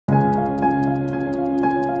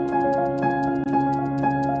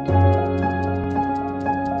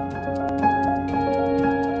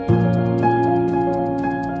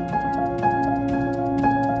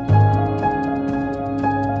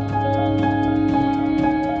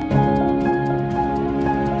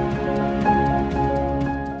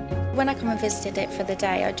visited it for the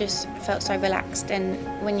day, I just felt so relaxed, and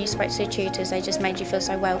when you spoke to the tutors, they just made you feel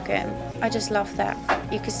so welcome. I just loved that.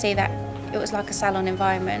 You could see that it was like a salon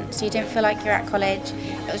environment, so you didn't feel like you're at college.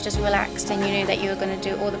 It was just relaxed, and you knew that you were going to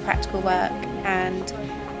do all the practical work, and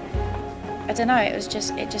I don't know, it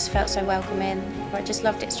just felt so welcoming. I just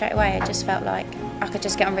loved it straight away. I just felt like I could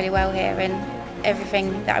just get on really well here, and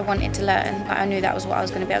everything that I wanted to learn, I knew that was what I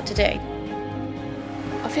was going to be able to do.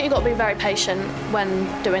 I think you've got to be very patient when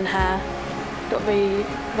doing hair. You've got to be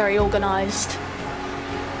very organised,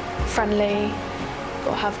 friendly, you've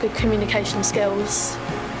got to have good communication skills,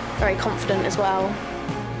 very confident as well.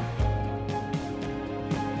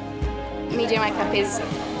 Media makeup is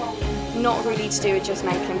not really to do with just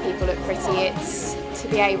making people look pretty, it's to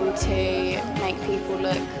be able to make people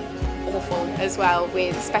look awful as well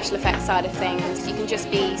with the special effects side of things. You can just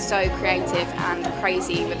be so creative and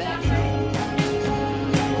crazy with it.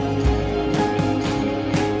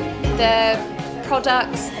 The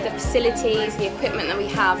products, the facilities, the equipment that we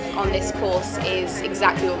have on this course is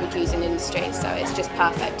exactly what we'd use in industry, so it's just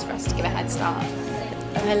perfect for us to give a head start.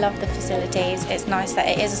 I love the facilities. It's nice that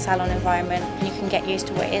it is a salon environment and you can get used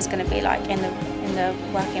to what it is going to be like in the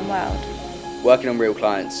working world. Working on real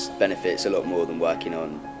clients benefits a lot more than working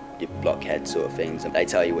on your blockhead sort of things. They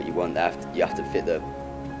tell you what you want, you have to fit the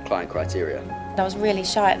client criteria. I was really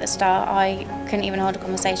shy at the start. I couldn't even hold a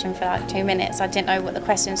conversation for like 2 minutes. I didn't know what the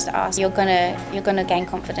questions to ask. You're gonna gain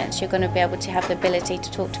confidence. You're gonna be able to have the ability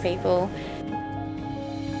to talk to people.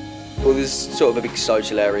 Well, there's sort of a big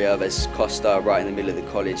social area. There's Costa right in the middle of the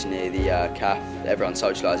college near the CAF. Everyone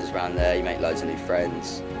socialises around there. You make loads of new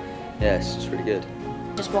friends. Yeah, it's just really good.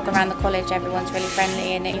 Just walk around the college. Everyone's really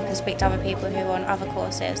friendly, and you can speak to other people who are on other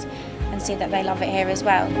courses and see that they love it here as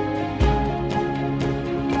well.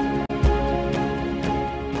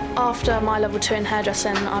 After my level 2 in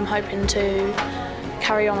hairdressing, I'm hoping to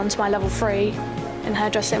carry on to my level 3 in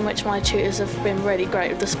hairdressing, which my tutors have been really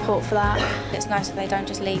great with the support for that. It's nice that they don't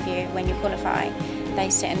just leave you when you qualify. They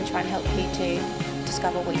sit and try and help you to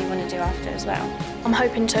discover what you want to do after as well. I'm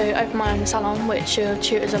hoping to open my own salon, which your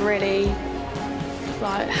tutors are really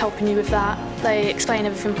helping you with that. They explain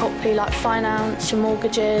everything properly, like finance, your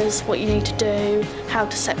mortgages, what you need to do, how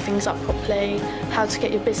to set things up properly, how to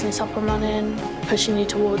get your business up and running, pushing you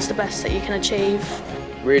towards the best that you can achieve.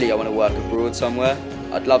 Really, I want to work abroad somewhere.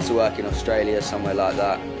 I'd love to work in Australia, somewhere like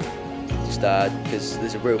that, just because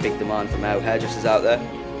there's a real big demand for male hairdressers out there.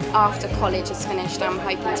 After college is finished, I'm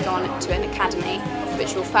hoping to go on to an academy,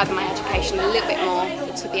 which will further my education a little bit more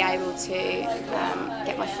to be able to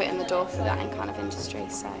get my foot in the door for that kind of industry.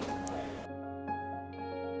 So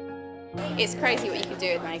it's crazy what you can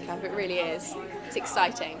do with makeup, it really is. It's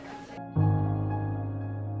exciting.